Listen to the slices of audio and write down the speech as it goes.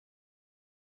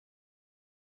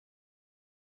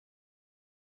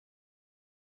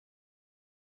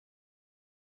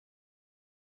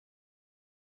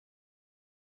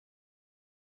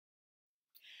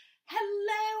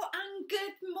Hello and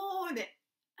good morning.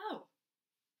 Oh,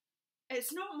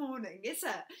 it's not morning, is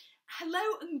it?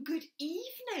 Hello and good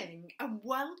evening, and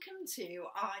welcome to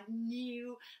our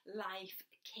new Life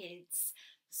Kids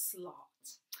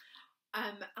slot.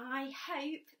 I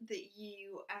hope that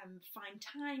you find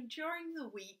time during the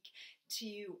week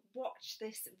to watch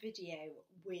this video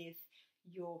with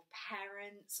your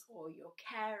parents or your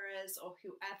carers or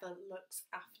whoever looks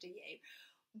after you.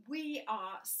 We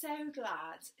are so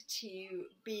glad to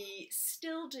be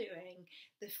still doing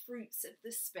the fruits of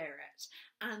the Spirit,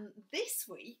 and this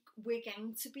week we're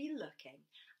going to be looking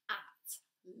at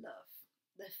love,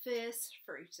 the first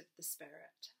fruit of the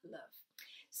Spirit, love.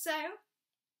 So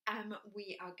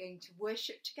we are going to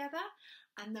worship together,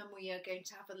 and then we are going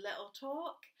to have a little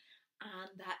talk,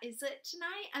 and that is it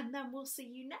tonight, and then we'll see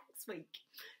you next week.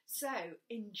 So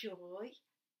enjoy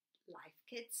Life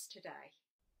Kids today.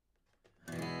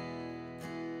 Let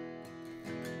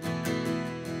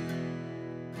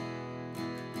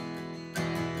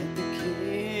the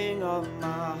King of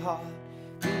my heart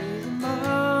be the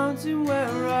mountain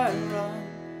where I run,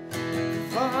 the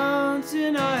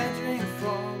fountain I drink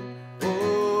from.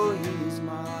 Oh, He's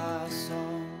my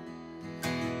song.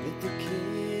 Let the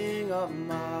King of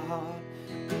my heart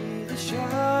be the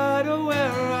shadow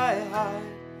where I hide,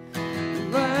 the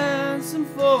ransom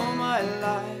for my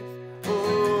life.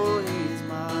 Oh, He's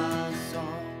my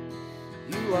song.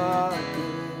 You are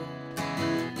good,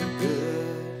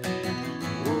 good.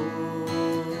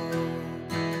 Oh,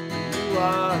 you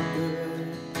are good,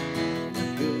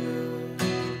 good.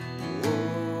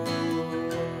 Oh,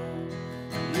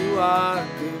 you are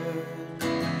good,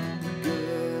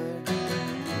 good.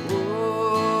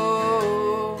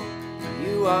 Oh,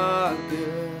 you are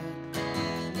good,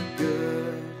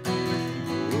 good.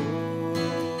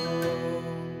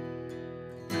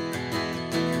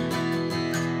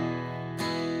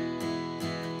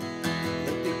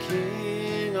 Let the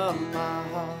King of my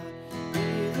heart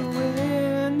be the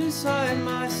wind inside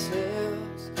my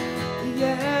sails, the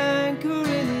anchor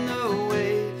in the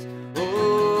waves.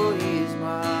 Oh, He's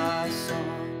my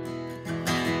song.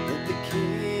 Let the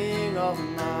King of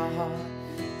my heart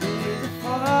be the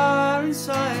fire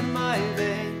inside my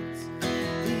veins,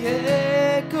 the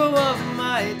echo of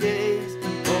my days.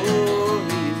 Oh,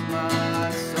 He's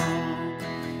my song.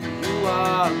 You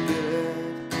are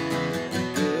good,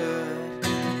 good.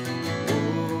 Oh,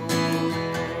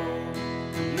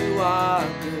 you are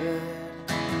good,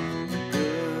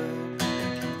 good.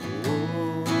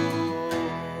 Oh,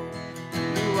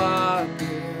 you are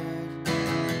good,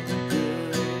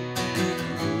 good.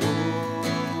 Oh,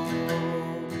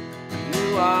 you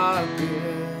are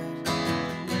good,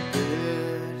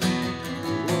 good.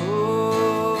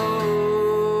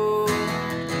 Oh,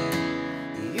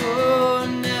 you're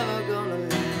never gonna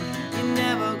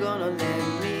let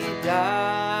me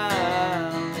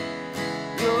down.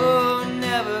 You're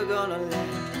never gonna let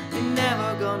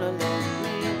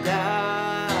me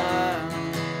down.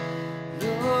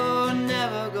 You're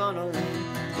never gonna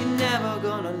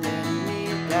let me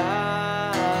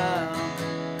down.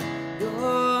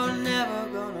 You're never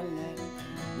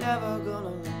gonna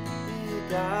let me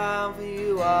down. For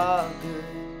you are good,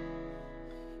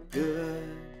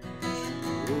 good.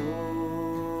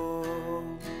 Oh,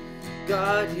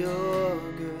 God, you're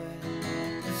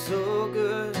good, so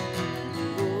good.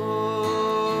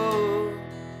 Oh,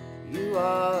 you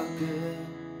are good,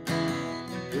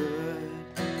 good.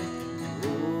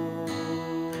 Oh,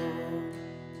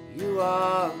 you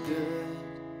are good,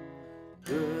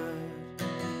 good.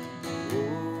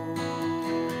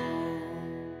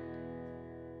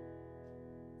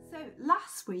 So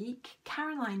last week,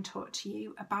 Caroline talked to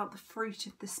you about the fruit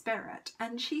of the Spirit,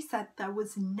 and she said there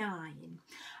was 9.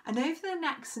 And over the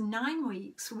next 9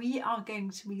 weeks, we are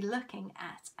going to be looking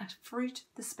at a fruit of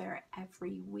the Spirit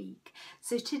every week.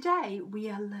 So today we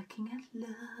are looking at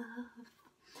love.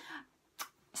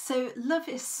 So love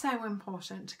is so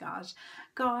important to God.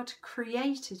 God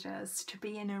created us to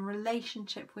be in a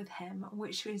relationship with Him,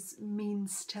 which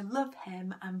means to love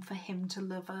Him and for Him to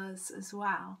love us as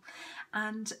well.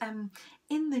 And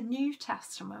in the New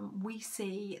Testament, we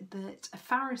see that a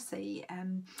Pharisee,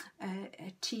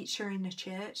 a teacher in a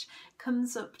church,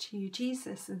 comes up to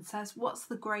Jesus and says, "What's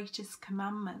the greatest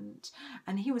commandment?"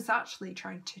 And he was actually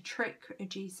trying to trick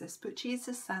Jesus, but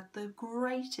Jesus said the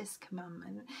greatest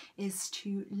commandment is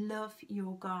to love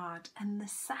your God, and the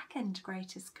second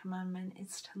greatest commandment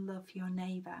is to love your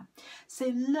neighbour. So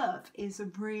love is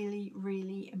really,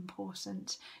 really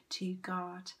important to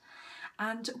God.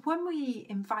 And when we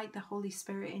invite the Holy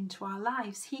Spirit into our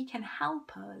lives, He can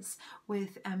help us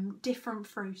with different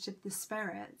fruit of the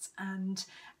Spirit, and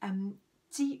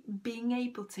being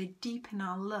able to deepen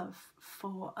our love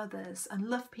for others and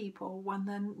love people when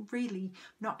they're really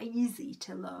not easy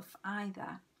to love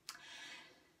either.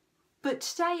 But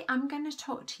today I'm going to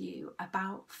talk to you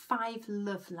about 5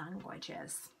 love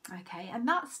languages, okay? And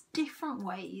that's different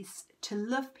ways to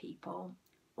love people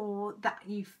or that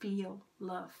you feel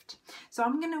loved. So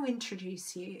I'm going to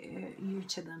introduce you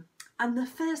to them. And the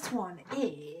first one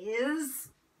is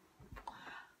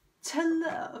to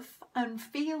love and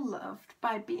feel loved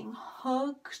by being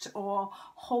hugged or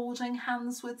holding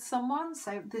hands with someone.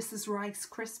 So this is Rice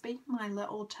Krispie, my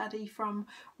little teddy from,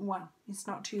 well, he's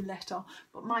not too little,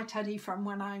 but my teddy from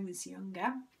when I was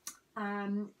younger.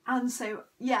 And so,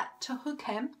 yeah, to hug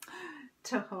him,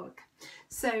 to hug.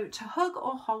 So to hug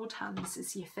or hold hands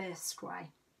is your first way.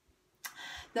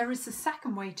 There is a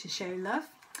second way to show love,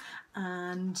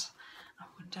 and I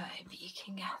wonder if you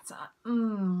can get that.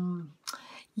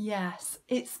 Yes,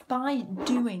 it's by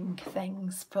doing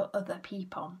things for other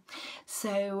people.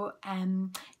 So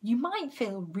you might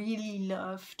feel really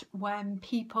loved when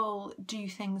people do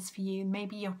things for you.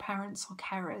 Maybe your parents or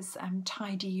carers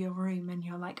tidy your room and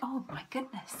you're like, oh my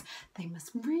goodness, they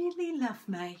must really love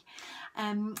me.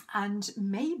 And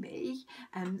maybe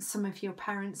some of your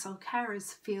parents or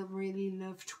carers feel really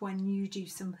loved when you do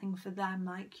something for them,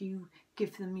 like you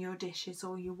give them your dishes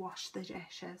or you wash the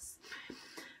dishes.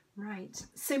 Right,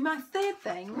 so my third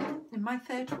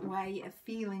way of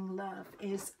feeling love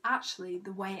is actually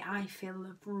the way I feel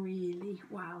love really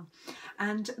well,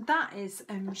 and that is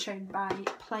shown by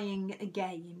playing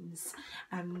games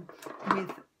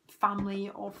with family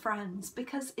or friends,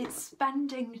 because it's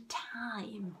spending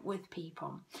time with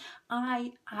people.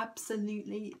 I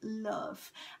absolutely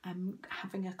love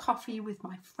having a coffee with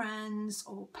my friends,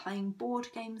 or playing board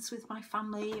games with my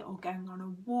family, or going on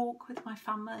a walk with my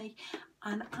family,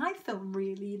 and I feel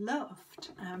really loved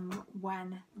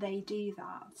when they do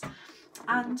that,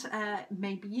 and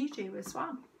maybe you do as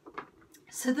well.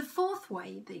 So the fourth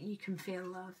way that you can feel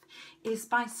love is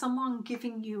by someone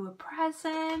giving you a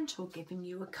present or giving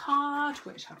you a card,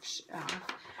 which I've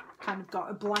kind of got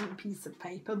a blank piece of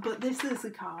paper, but this is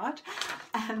a card.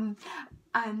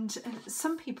 And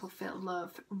some people feel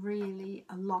love really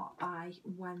a lot by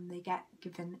when they get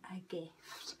given a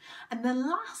gift. And then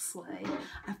lastly,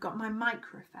 I've got my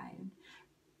microphone.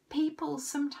 People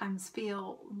sometimes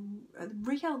feel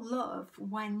real love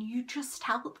when you just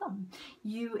tell them.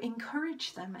 You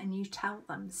encourage them and you tell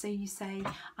them. So you say,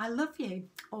 I love you,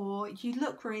 or you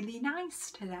look really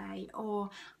nice today,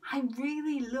 or I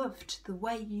really loved the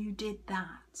way you did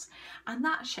that. And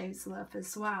that shows love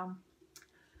as well.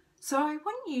 So I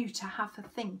want you to have a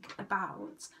think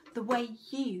about the way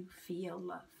you feel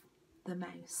love the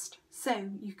most. So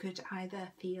you could either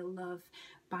feel love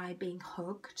by being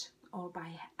hugged, or by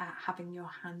having your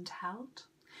hand held,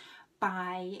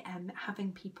 by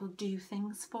having people do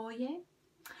things for you,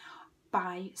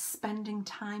 by spending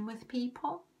time with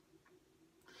people,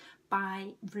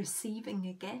 by receiving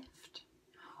a gift,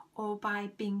 or by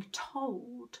being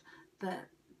told that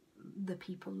the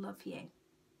people love you.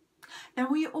 Now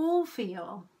we all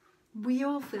feel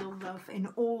love in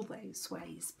all those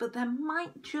ways, but there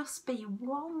might just be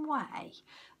one way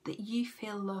that you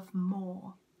feel love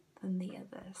more than the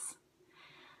others.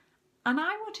 And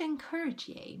I would encourage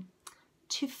you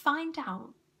to find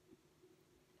out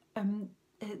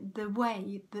the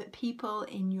way that people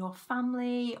in your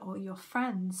family or your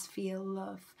friends feel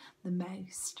love the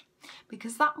most,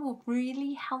 because that will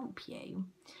really help you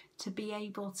to be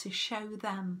able to show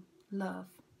them love.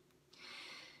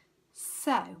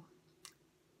 So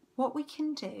what we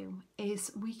can do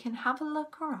is we can have a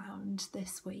look around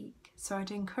this week. So I'd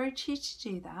encourage you to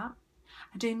do that.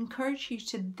 I'd encourage you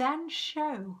to then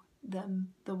show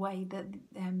them the way that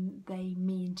they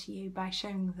mean to you by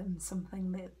showing them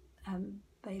something that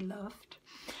they loved.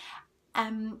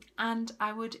 And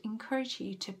I would encourage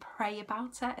you to pray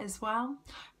about it as well.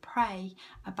 Pray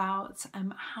about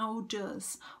how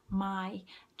does my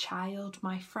child,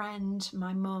 my friend,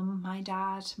 my mum, my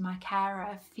dad, my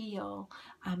carer feel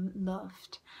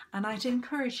loved. And I'd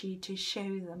encourage you to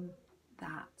show them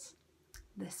that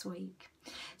this week.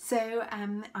 So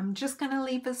I'm just going to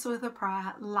leave us with a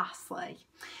prayer lastly.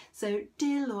 So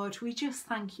dear Lord, we just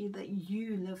thank you that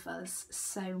you love us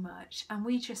so much, and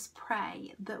we just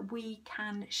pray that we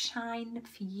can shine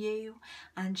for you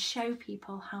and show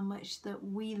people how much that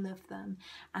we love them,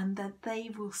 and that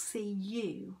they will see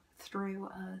you through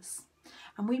us.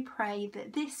 And we pray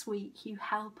that this week you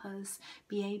help us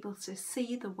be able to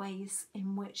see the ways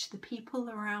in which the people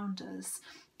around us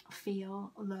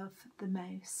feel love the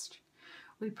most.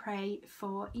 We pray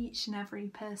for each and every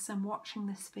person watching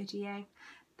this video,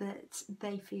 that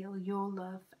they feel your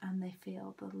love and they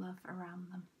feel the love around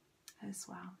them as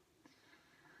well.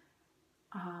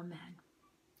 Amen.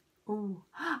 Ooh.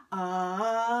 Amen.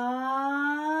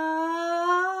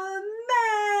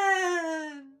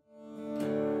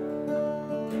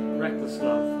 Reckless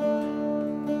love.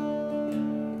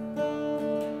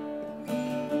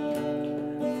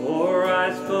 For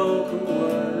I spoke a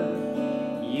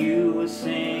word, you were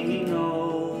singing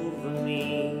over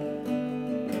me.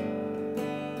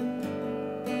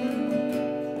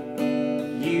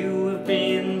 You have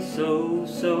been so,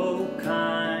 so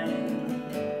kind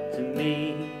to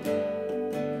me.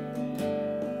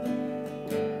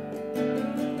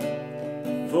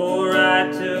 For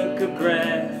I took a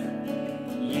breath,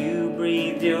 you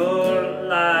breathed your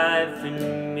life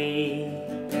in me.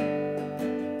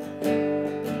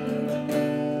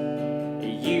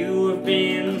 You have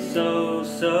been so,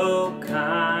 so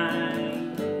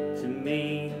kind to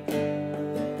me.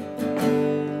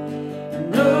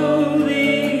 Know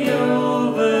the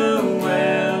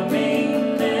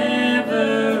overwhelming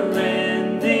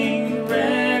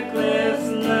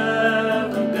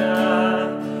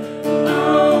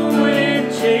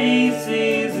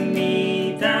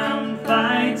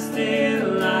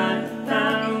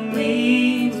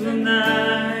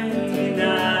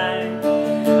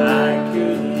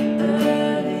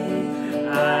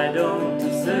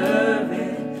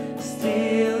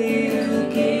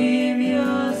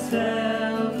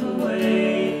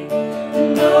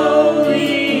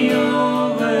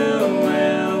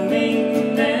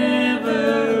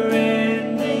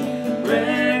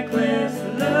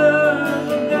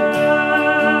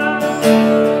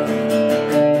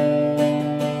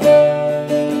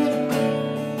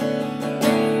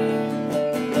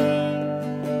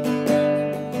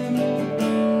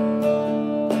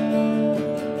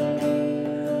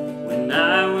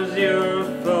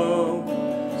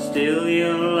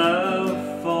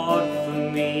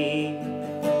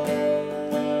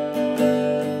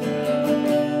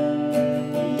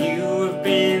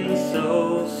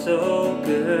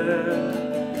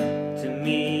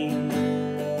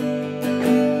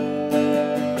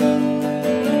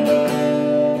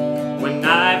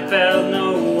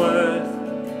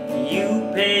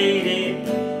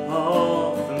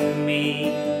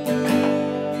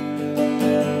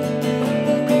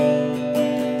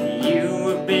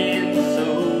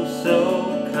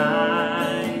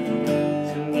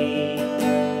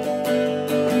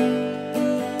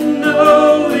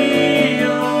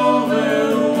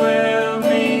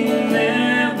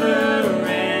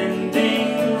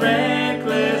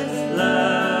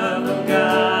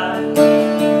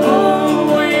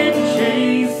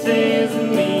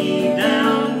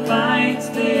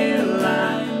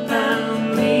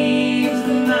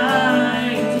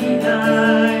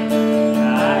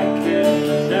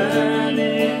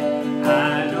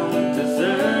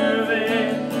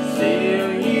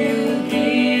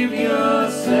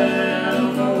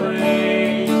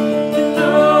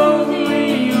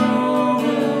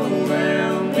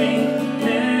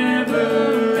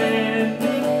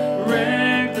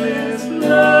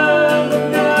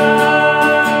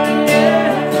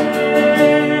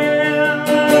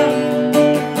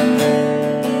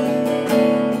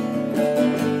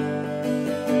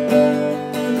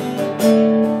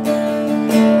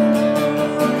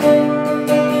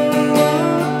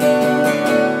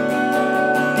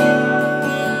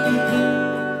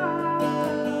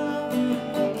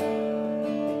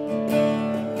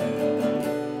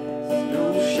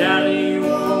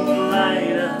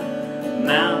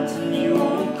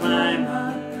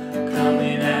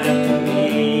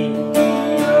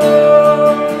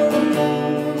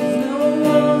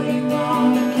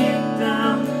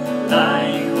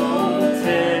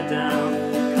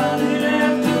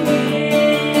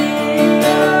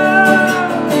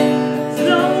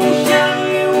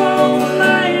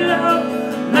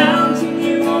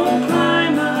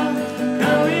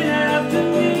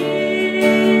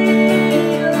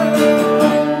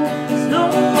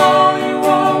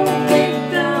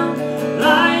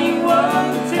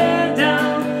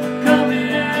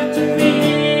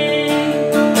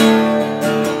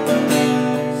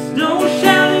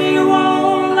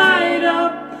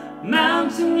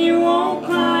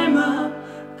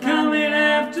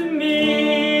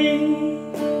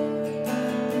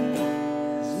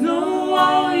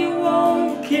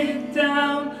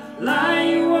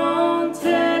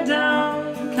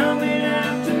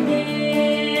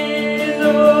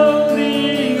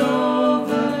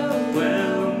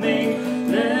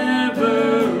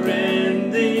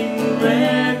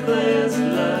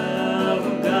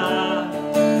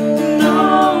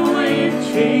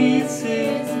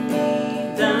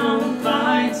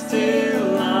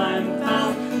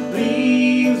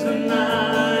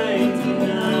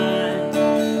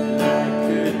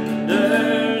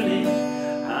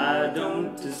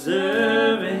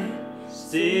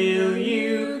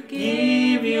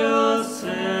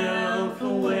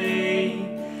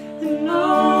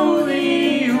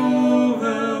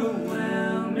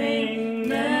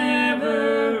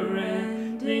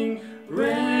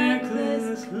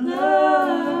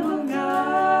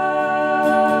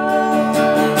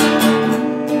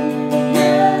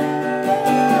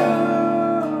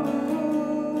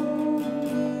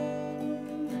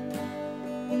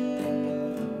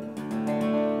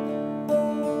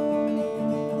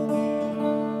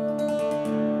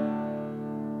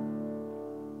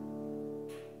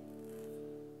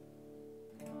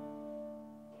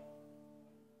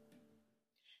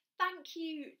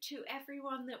you to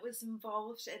everyone that was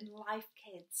involved in Life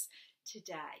Kids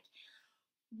today.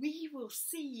 We will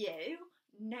see you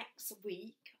next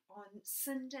week on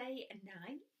Sunday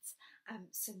night,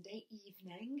 Sunday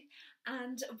evening,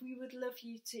 and we would love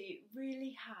you to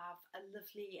really have a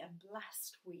lovely and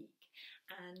blessed week.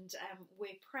 And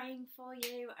we're praying for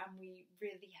you, and we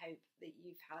really hope that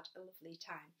you've had a lovely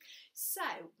time. So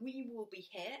we will be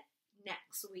here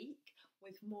next week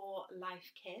with more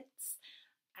Life Kids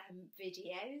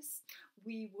videos.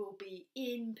 We will be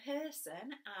in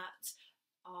person at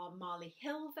our Marley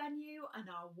Hill venue and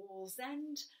our Wall's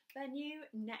End venue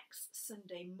next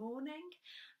Sunday morning,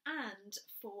 and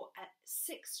for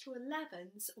 6 to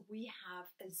 11's we have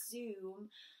a Zoom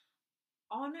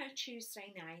on a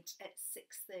Tuesday night at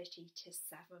 6:30 to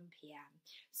 7 p.m.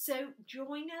 So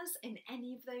join us in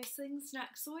any of those things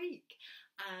next week,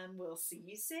 and we'll see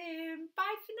you soon.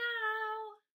 Bye for now.